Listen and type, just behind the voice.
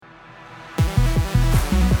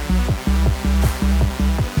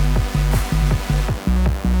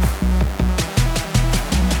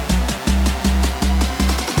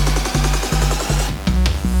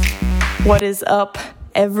What is up,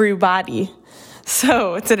 everybody?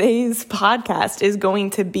 So today's podcast is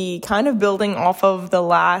going to be kind of building off of the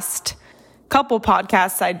last couple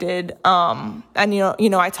podcasts I did. And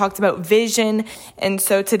I talked about vision. And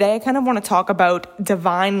so today I kind of want to talk about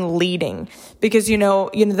divine leading because,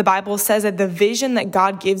 the Bible says that the vision that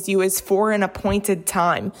God gives you is for an appointed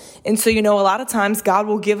time. And so, a lot of times God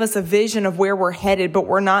will give us a vision of where we're headed, but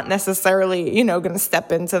we're not necessarily, going to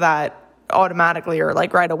step into that automatically or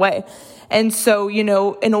like right away. And so,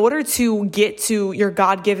 in order to get to your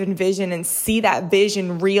God-given vision and see that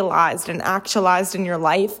vision realized and actualized in your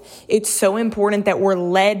life, it's so important that we're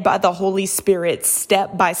led by the Holy Spirit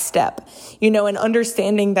step by step, and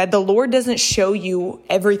understanding that the Lord doesn't show you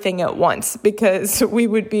everything at once because we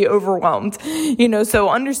would be overwhelmed, so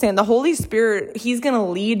understand the Holy Spirit, He's going to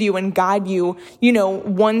lead you and guide you,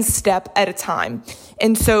 one step at a time.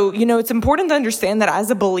 And so, it's important to understand that as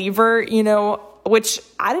a believer, which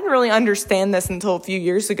I didn't really understand this until a few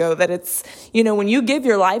years ago, that it's, when you give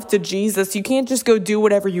your life to Jesus, you can't just go do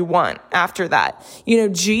whatever you want after that.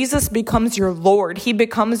 Jesus becomes your Lord. He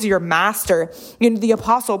becomes your master. The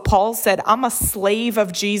Apostle Paul said, I'm a slave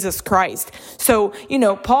of Jesus Christ. So,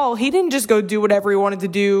 Paul, he didn't just go do whatever he wanted to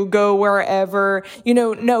do, go wherever,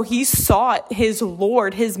 no, he sought his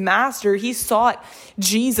Lord, his master. He sought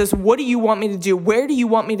Jesus. What do you want me to do? Where do you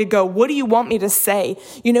want me to go? What do you want me to say?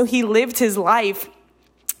 He lived his life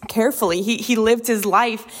carefully. He lived his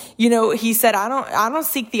life. He said, I don't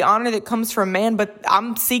seek the honor that comes from man, but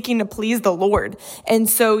I'm seeking to please the Lord. And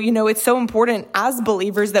so, it's so important as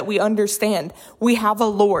believers that we understand we have a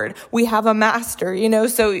Lord, we have a master,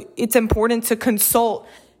 so it's important to consult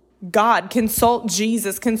God, consult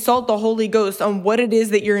Jesus, consult the Holy Ghost on what it is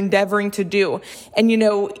that you're endeavoring to do. And,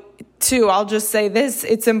 too, I'll just say this,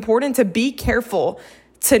 it's important to be careful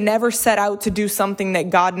to never set out to do something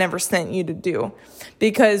that God never sent you to do.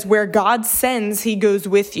 Because where God sends, He goes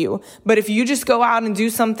with you. But if you just go out and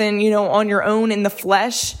do something, on your own in the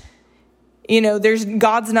flesh,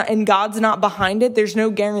 God's not behind it. There's no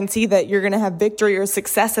guarantee that you're going to have victory or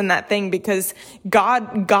success in that thing because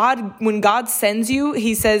God, when God sends you,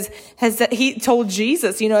 He told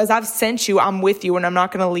Jesus, as I've sent you, I'm with you and I'm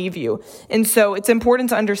not going to leave you. And so it's important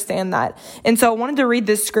to understand that. And so I wanted to read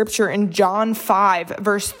this scripture in John 5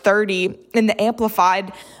 verse 30 in the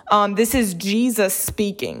Amplified. This is Jesus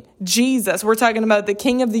speaking. Jesus, we're talking about the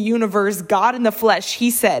King of the universe, God in the flesh.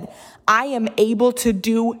 He said, I am able to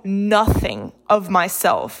do nothing of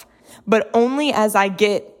myself, but only as I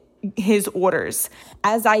get His orders.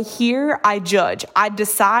 As I hear, I judge. I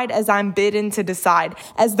decide as I'm bidden to decide.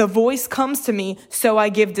 As the voice comes to me, so I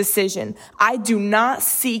give decision. I do not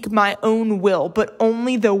seek my own will, but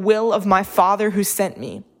only the will of my Father who sent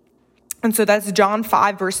me. And so that's John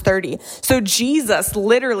 5 verse 30. So Jesus,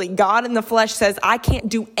 literally God in the flesh, says, I can't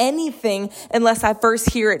do anything unless I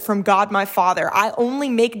first hear it from God, my Father. I only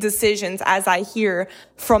make decisions as I hear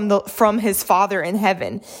from His Father in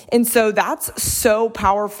heaven. And so that's so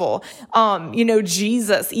powerful.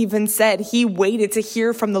 Jesus even said He waited to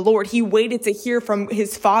hear from the Lord. He waited to hear from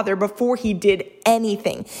His Father before He did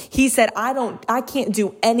anything. He said, I can't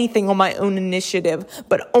do anything on my own initiative,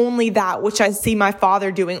 but only that which I see my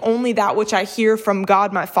Father doing, only that which I hear from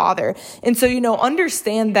God, my Father. And so,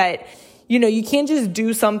 understand that, you can't just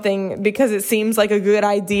do something because it seems like a good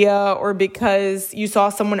idea or because you saw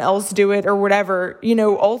someone else do it or whatever.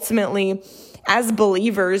 Ultimately, as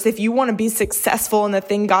believers, if you want to be successful in the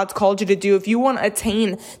thing God's called you to do, if you want to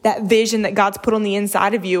attain that vision that God's put on the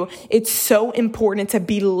inside of you, it's so important to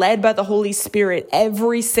be led by the Holy Spirit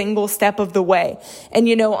every single step of the way. And,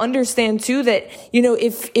 understand too that,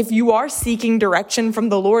 if you are seeking direction from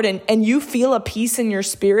the Lord and you feel a peace in your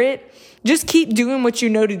spirit, just keep doing what you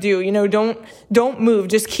know to do. Don't move.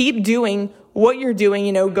 Just keep doing what you're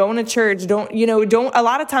doing, going to church. Don't, a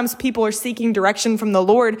lot of times people are seeking direction from the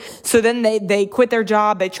Lord. So then they quit their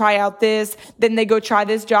job. They try out this, then they go try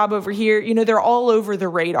this job over here. They're all over the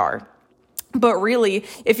radar. But really,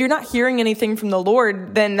 if you're not hearing anything from the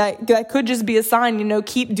Lord, then that could just be a sign,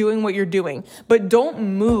 keep doing what you're doing. But don't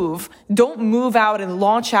move out and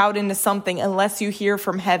launch out into something unless you hear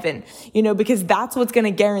from heaven, because that's what's going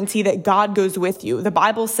to guarantee that God goes with you. The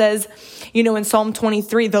Bible says, in Psalm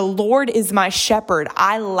 23, the Lord is my shepherd.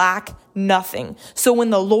 I lack nothing. So when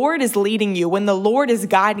the Lord is leading you, when the Lord is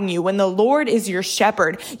guiding you, when the Lord is your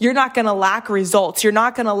shepherd, you're not going to lack results. You're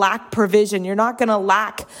not going to lack provision. You're not going to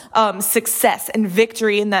lack success and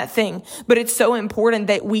victory in that thing. But it's so important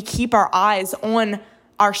that we keep our eyes on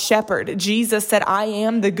our shepherd. Jesus said, I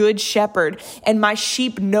am the good shepherd, and my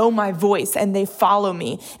sheep know my voice and they follow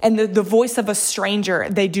me. And the voice of a stranger,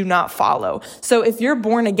 they do not follow. So if you're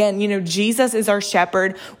born again, Jesus is our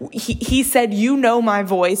shepherd. He said, you know my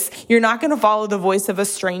voice. You're not going to follow the voice of a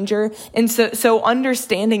stranger. And so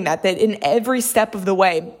understanding that in every step of the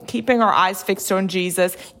way, keeping our eyes fixed on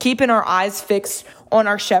Jesus, keeping our eyes fixed on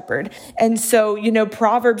our shepherd. And so,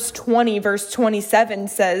 Proverbs 20 verse 27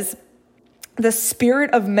 says, the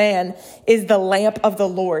spirit of man is the lamp of the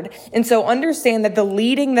Lord. And so understand that the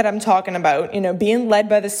leading that I'm talking about, being led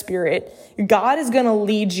by the Spirit, God is going to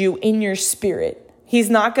lead you in your spirit. He's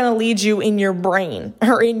not going to lead you in your brain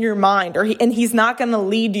or in your mind, and he's not going to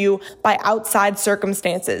lead you by outside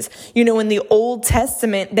circumstances. In the Old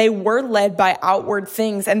Testament, they were led by outward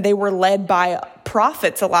things, and they were led by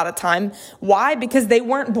prophets a lot of time. Why? Because they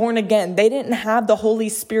weren't born again. They didn't have the Holy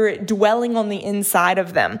Spirit dwelling on the inside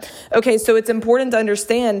of them. Okay, so it's important to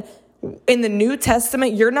understand in the New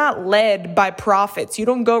Testament, you're not led by prophets. You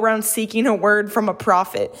don't go around seeking a word from a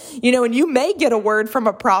prophet, and you may get a word from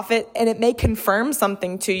a prophet and it may confirm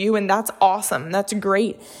something to you. And that's awesome. That's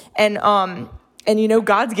great. And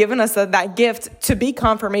God's given us that gift to be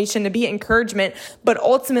confirmation, to be encouragement. But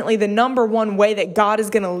ultimately, the number one way that God is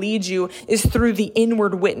going to lead you is through the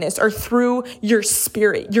inward witness or through your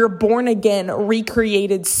spirit, your born again,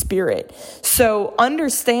 recreated spirit. So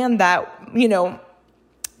understand that,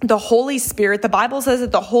 the Holy Spirit, the Bible says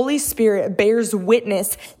that the Holy Spirit bears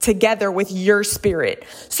witness together with your spirit.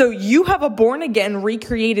 So you have a born again,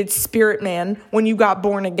 recreated spirit, man, when you got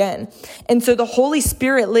born again. And so the Holy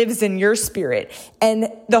Spirit lives in your spirit,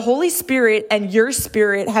 and the Holy Spirit and your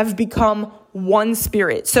spirit have become one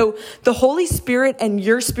spirit. So the Holy Spirit and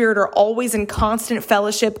your spirit are always in constant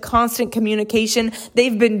fellowship, constant communication.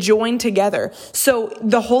 They've been joined together. So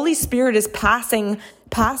the Holy Spirit is passing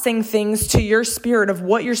things to your spirit of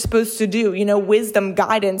what you're supposed to do, wisdom,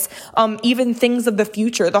 guidance, even things of the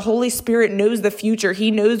future. The Holy Spirit knows the future.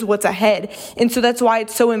 He knows what's ahead. And so that's why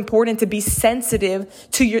it's so important to be sensitive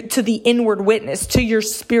to the inward witness, to your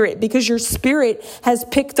spirit, because your spirit has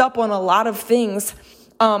picked up on a lot of things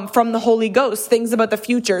from the Holy Ghost, things about the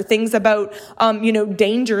future, things about,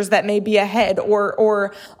 dangers that may be ahead,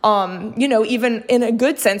 or even in a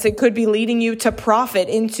good sense, it could be leading you to profit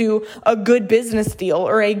into a good business deal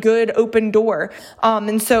or a good open door.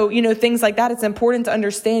 And so, things like that, it's important to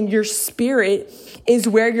understand your spirit is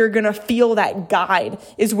where you're going to feel that guide,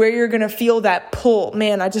 is where you're going to feel that pull.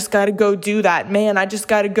 Man, I just got to go do that. Man, I just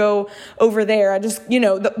got to go over there.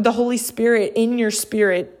 The Holy Spirit in your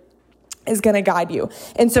spirit is going to guide you.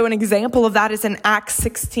 And so an example of that is in Acts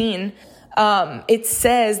 16. It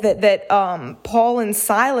says that Paul and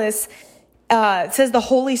Silas, it says the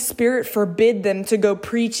Holy Spirit forbid them to go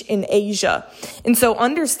preach in Asia. And so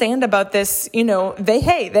understand about this, they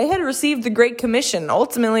had received the Great Commission.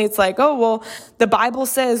 Ultimately, it's like, oh, well, the Bible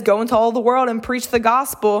says go into all the world and preach the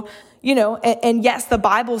gospel. And yes, the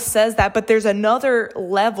Bible says that, but there's another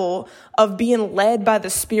level of being led by the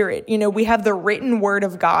Spirit. We have the written word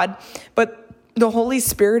of God, but the Holy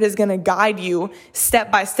Spirit is going to guide you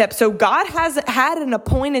step by step. So God has had an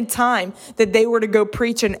appointed time that they were to go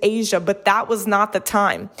preach in Asia, but that was not the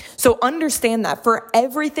time. So understand that for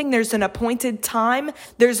everything, there's an appointed time,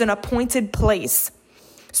 there's an appointed place.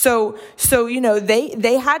 So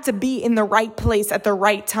they had to be in the right place at the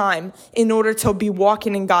right time in order to be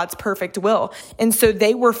walking in God's perfect will. And so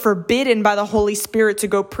they were forbidden by the Holy Spirit to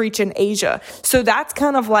go preach in Asia. So that's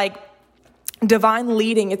kind of like divine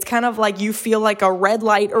leading. It's kind of like you feel like a red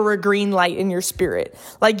light or a green light in your spirit.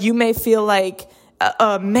 Like you may feel like,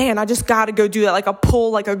 man, I just got to go do that. Like a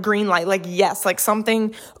pull, like a green light, like yes, like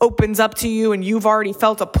something opens up to you and you've already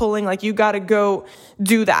felt a pulling, like you got to go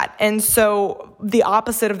do that. And so the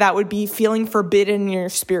opposite of that would be feeling forbidden in your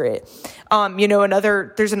spirit.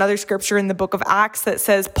 There's another scripture in the book of Acts that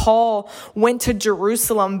says Paul went to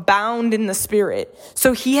Jerusalem bound in the spirit.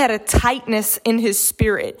 So he had a tightness in his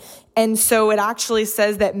spirit. And so it actually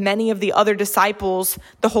says that many of the other disciples,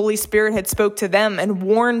 the Holy Spirit had spoke to them and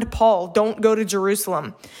warned Paul, don't go to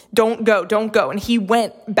Jerusalem. Don't go. And he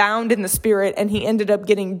went bound in the spirit and he ended up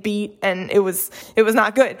getting beat and it was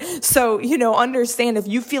not good. So, understand if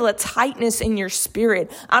you feel a tightness in your spirit,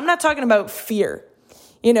 I'm not talking about fear.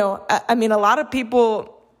 A lot of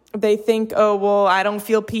people, they think, oh, well, I don't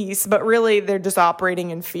feel peace, but really they're just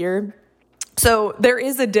operating in fear. So there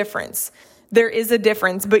is a difference.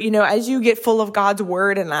 But as you get full of God's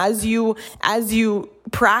word and as you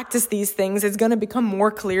practice these things, it's going to become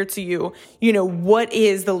more clear to you, what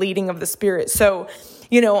is the leading of the Spirit. So,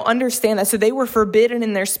 understand that. So they were forbidden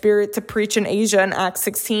in their spirit to preach in Asia in Acts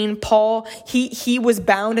 16. Paul, he was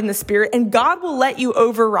bound in the spirit, and God will let you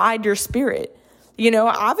override your spirit.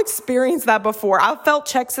 I've experienced that before. I've felt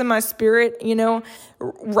checks in my spirit,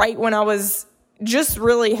 right when I was just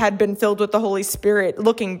really had been filled with the Holy Spirit.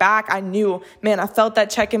 Looking back, I knew, man, I felt that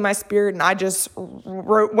check in my spirit, and I just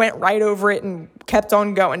went right over it and kept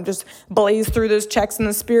on going, just blazed through those checks in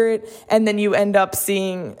the spirit. And then you end up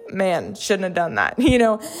seeing, man, shouldn't have done that,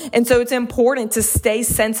 And so it's important to stay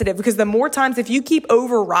sensitive, because the more times, if you keep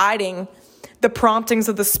overriding the promptings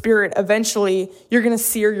of the Spirit, eventually you're going to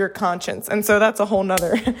sear your conscience. And so that's a whole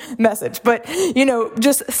nother message. But,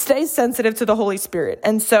 just stay sensitive to the Holy Spirit.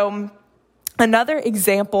 And so another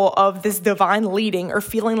example of this divine leading, or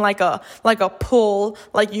feeling like a pull,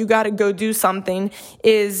 like you got to go do something,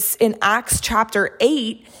 is in Acts chapter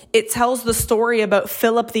 8. It tells the story about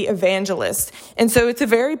Philip the evangelist. And so it's a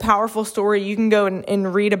very powerful story. You can go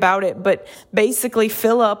and read about it. But basically,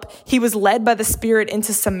 Philip, he was led by the Spirit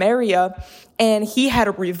into Samaria, and he had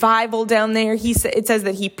a revival down there. It says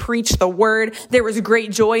that he preached the word. There was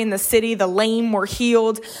great joy in the city. The lame were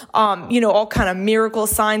healed. All kind of miracle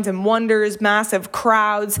signs and wonders, massive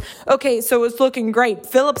crowds. Okay, so it's looking great.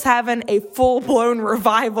 Philip's having a full-blown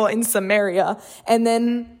revival in Samaria. And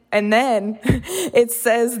then it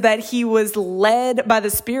says that he was led by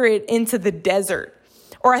the Spirit into the desert.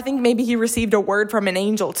 Or I think maybe he received a word from an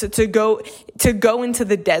angel to go into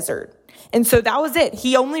the desert. And so that was it.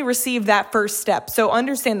 He only received that first step. So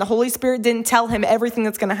understand, the Holy Spirit didn't tell him everything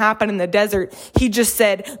that's going to happen in the desert. He just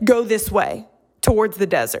said, go this way towards the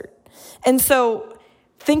desert. And so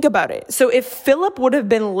think about it. So if Philip would have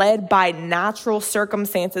been led by natural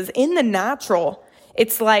circumstances, in the natural,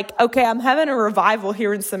 it's like, okay, I'm having a revival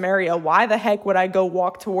here in Samaria. Why the heck would I go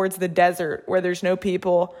walk towards the desert where there's no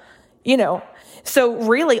people? So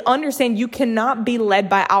really understand, you cannot be led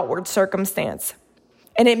by outward circumstance.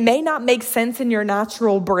 And it may not make sense in your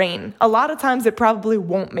natural brain. A lot of times it probably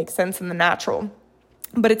won't make sense in the natural.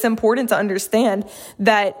 But it's important to understand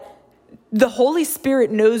that the Holy Spirit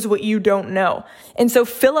knows what you don't know. And so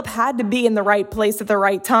Philip had to be in the right place at the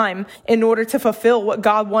right time in order to fulfill what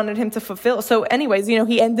God wanted him to fulfill. So anyways,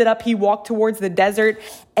 he walked towards the desert.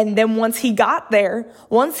 And then once he got there,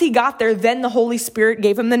 then the Holy Spirit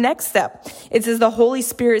gave him the next step. It says the Holy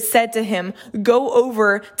Spirit said to him, go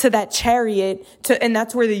over to that chariot, and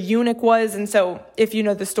that's where the eunuch was. And so if you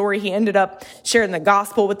know the story, he ended up sharing the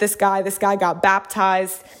gospel with this guy. This guy got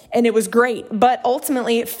baptized, and it was great. But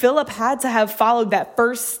ultimately, Philip had to have followed that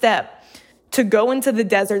first step to go into the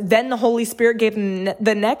desert. Then the Holy Spirit gave him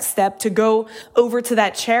the next step to go over to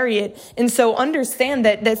that chariot. And so understand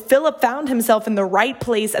that Philip found himself in the right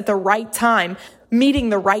place at the right time, meeting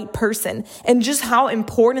the right person, and just how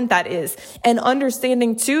important that is. And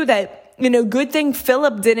understanding too that, good thing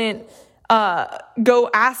Philip didn't go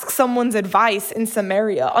ask someone's advice in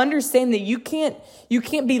Samaria. Understand that you can't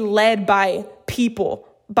be led by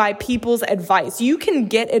people's advice. You can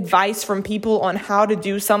get advice from people on how to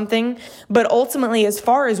do something, but ultimately, as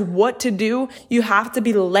far as what to do, you have to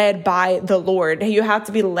be led by the Lord. You have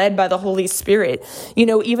to be led by the Holy Spirit.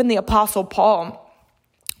 Even the Apostle Paul,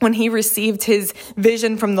 when he received his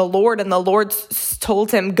vision from the Lord, and the Lord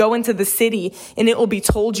told him, go into the city and it will be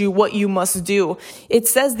told you what you must do. It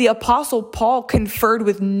says the Apostle Paul conferred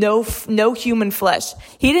with no human flesh.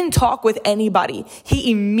 He didn't talk with anybody.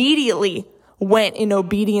 He immediately went in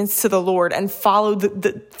obedience to the Lord and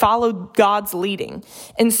followed God's leading.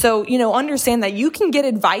 And so, understand that you can get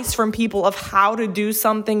advice from people of how to do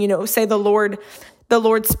something. Say the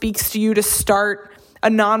Lord speaks to you to start a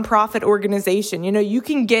nonprofit organization. You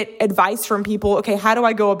can get advice from people. Okay, how do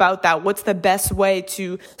I go about that? What's the best way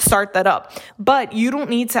to start that up? But you don't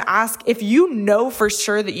need to ask. If you know for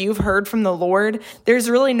sure that you've heard from the Lord, there's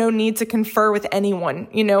really no need to confer with anyone.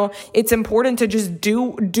 It's important to just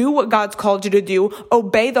do what God's called you to do.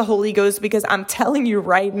 Obey the Holy Ghost, because I'm telling you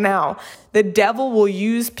right now, the devil will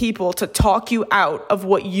use people to talk you out of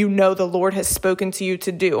what the Lord has spoken to you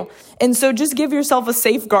to do. And so just give yourself a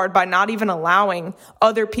safeguard by not even allowing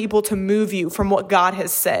other people to move you from what God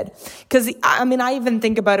has said. Because, I even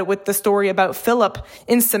think about it with the story about Philip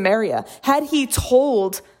in Samaria. Had he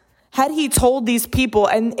told these people,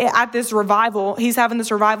 and at this revival, he's having this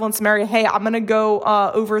revival in Samaria, hey, I'm going to go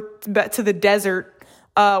over to the desert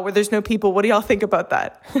where there's no people. What do y'all think about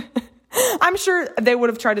that? I'm sure they would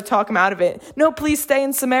have tried to talk him out of it. No, please stay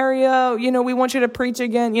in Samaria. We want you to preach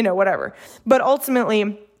again, whatever. But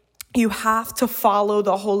ultimately, you have to follow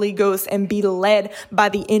the Holy Ghost and be led by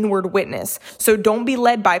the inward witness. So don't be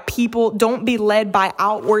led by people. Don't be led by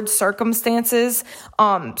outward circumstances.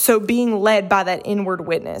 So being led by that inward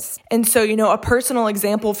witness. And so, a personal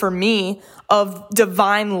example for me of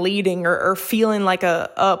divine leading or feeling like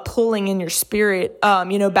a pulling in your spirit,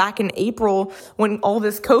 back in April when all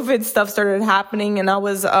this COVID stuff started happening, and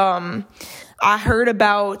I heard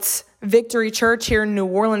about Victory Church here in New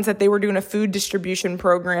Orleans that they were doing a food distribution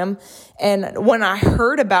program. And when I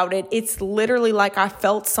heard about it, it's literally like I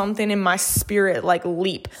felt something in my spirit like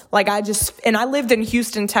leap. And I lived in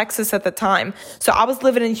Houston, Texas at the time. So I was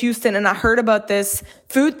living in Houston and I heard about this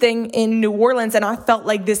food thing in New Orleans, and I felt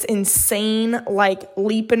like this insane like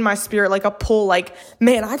leap in my spirit, like a pull, like,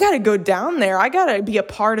 man, I got to go down there. I got to be a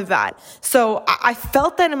part of that. So I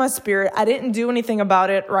felt that in my spirit. I didn't do anything about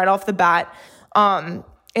it right off the bat.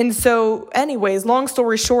 And so anyways, long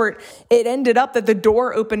story short, it ended up that the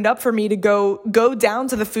door opened up for me to go down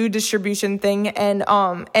to the food distribution thing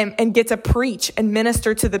and get to preach and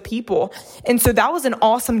minister to the people. And so that was an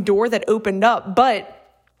awesome door that opened up. But,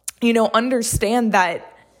 understand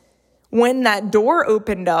that when that door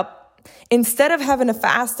opened up, instead of having to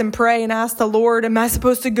fast and pray and ask the Lord, am I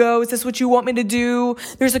supposed to go? Is this what you want me to do?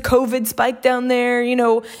 There's a COVID spike down there,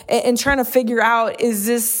 and trying to figure out, is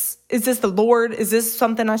this the Lord? Is this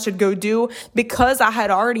something I should go do? Because I had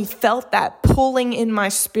already felt that pulling in my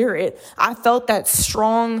spirit. I felt that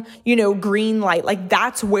strong, green light. Like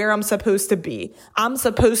that's where I'm supposed to be. I'm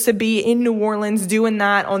supposed to be in New Orleans doing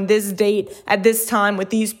that on this date at this time with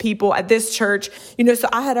these people at this church, so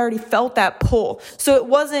I had already felt that pull. So it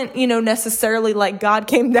wasn't, necessarily like God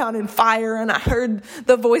came down in fire and I heard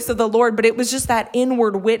the voice of the Lord, but it was just that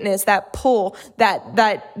inward witness, that pull,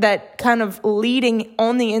 that kind of leading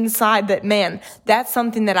on the inside that, man, that's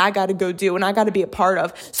something that I got to go do and I got to be a part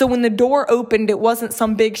of. So when the door opened, it wasn't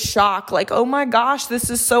some big shock like, oh my gosh, this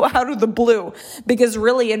is so out of the blue, because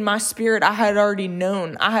really in my spirit, I had already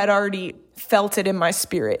known, I had already felt it in my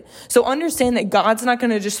spirit. So understand that God's not going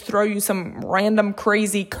to just throw you some random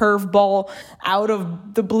crazy curveball out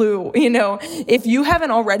of the blue. If you haven't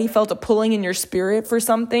already felt a pulling in your spirit for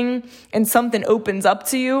something and something opens up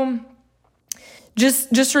to you,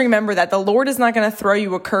 just remember that the Lord is not going to throw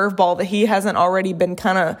you a curveball that he hasn't already been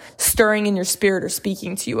kind of stirring in your spirit or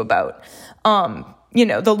speaking to you about.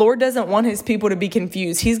 The Lord doesn't want his people to be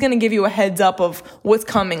confused. He's going to give you a heads up of what's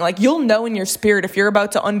coming. Like you'll know in your spirit if you're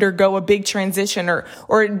about to undergo a big transition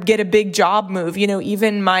or get a big job move.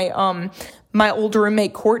 Even my old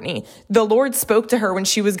roommate, Courtney, the Lord spoke to her when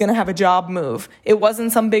she was going to have a job move. It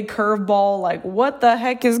wasn't some big curveball. Like what the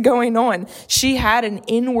heck is going on? She had an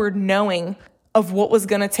inward knowing of what was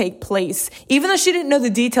going to take place. Even though she didn't know the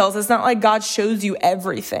details, it's not like God shows you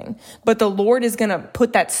everything, but the Lord is going to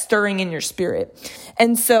put that stirring in your spirit.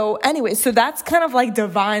 And so anyway, so that's kind of like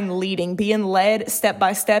divine leading, being led step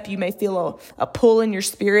by step. You may feel a pull in your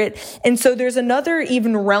spirit. And so there's another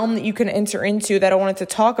even realm that you can enter into that I wanted to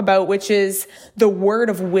talk about, which is the word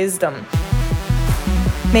of wisdom.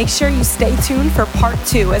 Make sure you stay tuned for part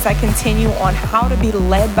 2 as I continue on how to be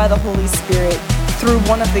led by the Holy Spirit through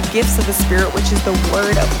one of the gifts of the Spirit, which is the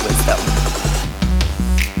word of wisdom.